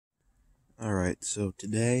Alright, so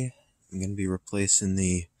today I'm going to be replacing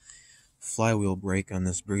the flywheel brake on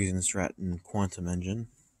this Briggs and Stratton Quantum engine.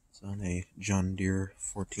 It's on a John Deere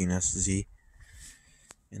 14SZ,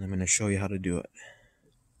 and I'm going to show you how to do it.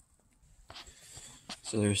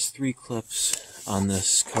 So there's 3 clips on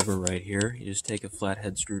this cover right here. You just take a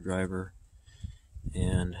flathead screwdriver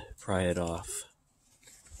and pry it off.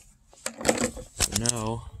 So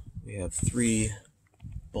now we have 3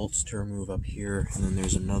 bolts to remove up here, and then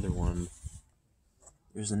there's another one.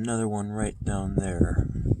 There's another one right down there.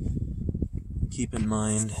 Keep in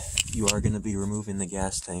mind, you are going to be removing the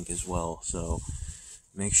gas tank as well, so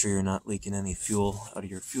make sure you're not leaking any fuel out of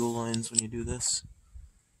your fuel lines when you do this.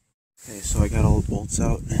 Okay, so I got all the bolts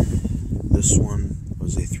out. This one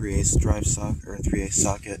was a 3/8 drive socket, or a 3/8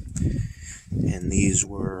 socket, and these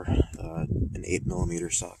were an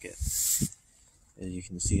 8mm socket. As you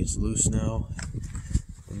can see, it's loose now.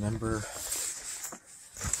 Remember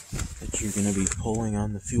that you're going to be pulling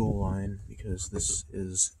on the fuel line because this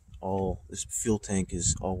fuel tank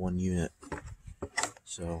is all one unit.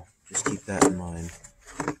 So just keep that in mind.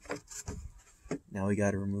 Now we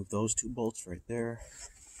got to remove those 2 bolts right there,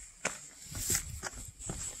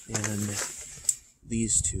 and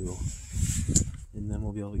these 2, and then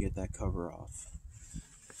we'll be able to get that cover off,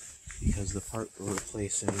 because the part we're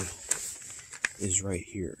replacing is right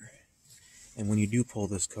here. And when you do pull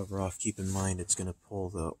this cover off, keep in mind it's going to pull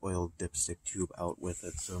the oil dipstick tube out with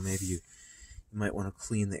it, so maybe you might want to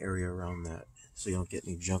clean the area around that so you don't get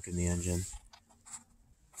any junk in the engine.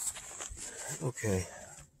 Okay,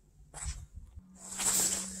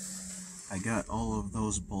 I got all of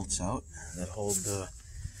those bolts out that hold the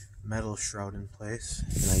metal shroud in place,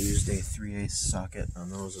 and I used a 3/8 socket on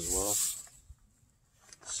those as well.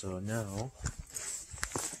 So now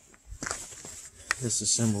this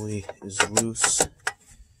assembly is loose,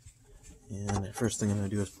 and the first thing I'm going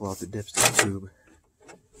to do is pull out the dipstick tube.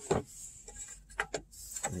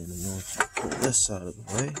 And I'm going to pull this out of the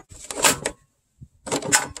way.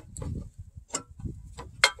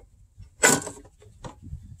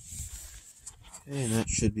 And that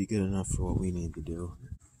should be good enough for what we need to do.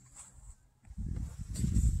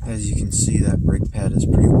 As you can see, that brake pad is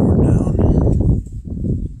pretty worn down.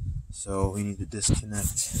 So we need to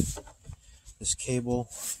disconnect this cable,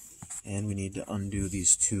 and we need to undo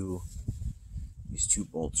these two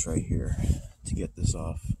bolts right here to get this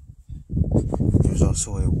off. There's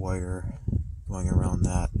also a wire going around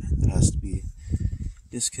that has to be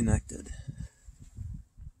disconnected.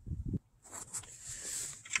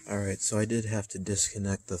 Alright, so I did have to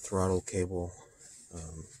disconnect the throttle cable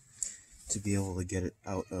to be able to get it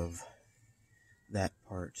out of that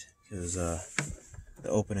part, because the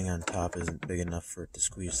opening on top isn't big enough for it to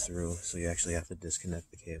squeeze through, so you actually have to disconnect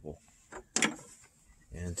the cable.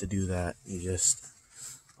 And to do that, you just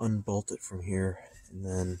unbolt it from here, and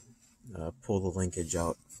then pull the linkage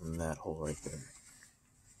out from that hole right there.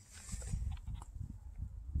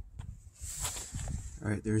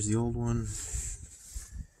 Alright, there's the old one.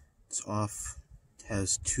 It's off. It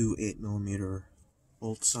has 2 8mm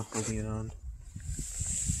bolts holding it on.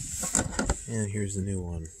 And here's the new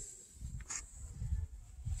one.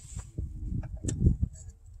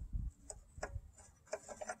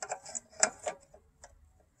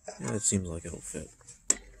 Yeah, it seems like it'll fit.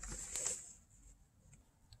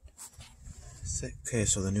 Okay,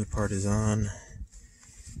 so the new part is on.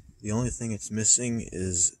 The only thing it's missing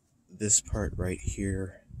is this part right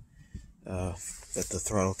here that the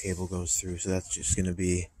throttle cable goes through, so that's just going to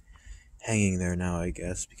be hanging there now, I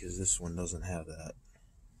guess, because this one doesn't have that.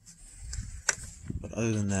 But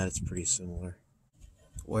other than that, it's pretty similar.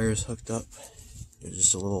 Wire's hooked up. There's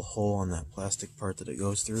just a little hole on that plastic part that it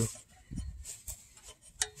goes through.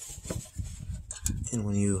 And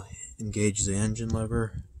when you engage the engine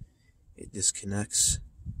lever, it disconnects,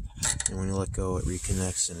 and when you let go, it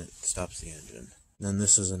reconnects and it stops the engine. And then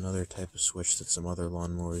this is another type of switch that some other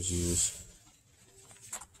lawnmowers use.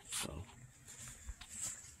 So,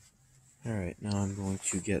 alright, now I'm going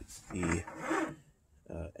to get the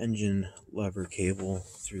engine lever cable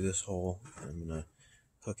through this hole, and I'm going to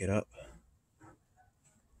hook it up.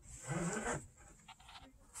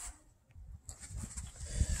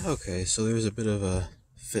 Okay, so there's a bit of a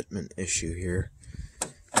fitment issue here.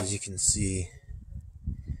 As you can see,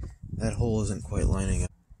 that hole isn't quite lining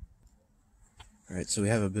up. Alright, so we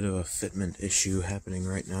have a bit of a fitment issue happening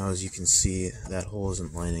right now. As you can see, that hole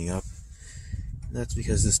isn't lining up. And that's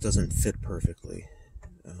because this doesn't fit perfectly.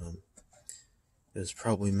 It's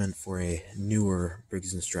probably meant for a newer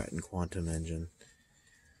Briggs and Stratton Quantum engine,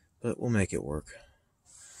 but we'll make it work.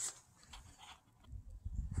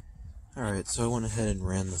 Alright, so I went ahead and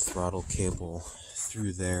ran the throttle cable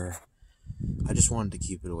through there I just wanted to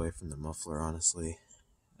keep it away from the muffler, honestly.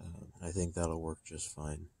 I think that'll work just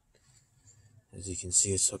fine. As you can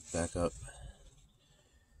see, it's hooked back up.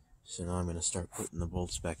 So now I'm going to start putting the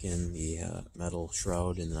bolts back in the metal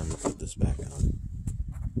shroud, and then I'm going to put this back on.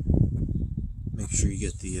 Make sure you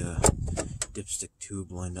get the dipstick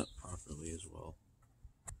tube lined up properly as well.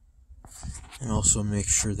 And also make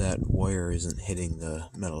sure that wire isn't hitting the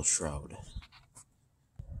metal shroud.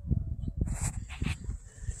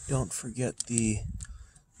 Don't forget the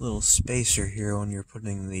little spacer here when you're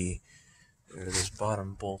putting this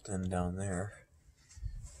bottom bolt in down there.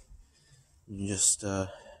 You just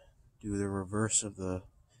do the reverse of the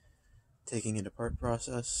taking it apart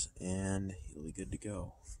process, and you'll be good to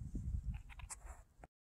go.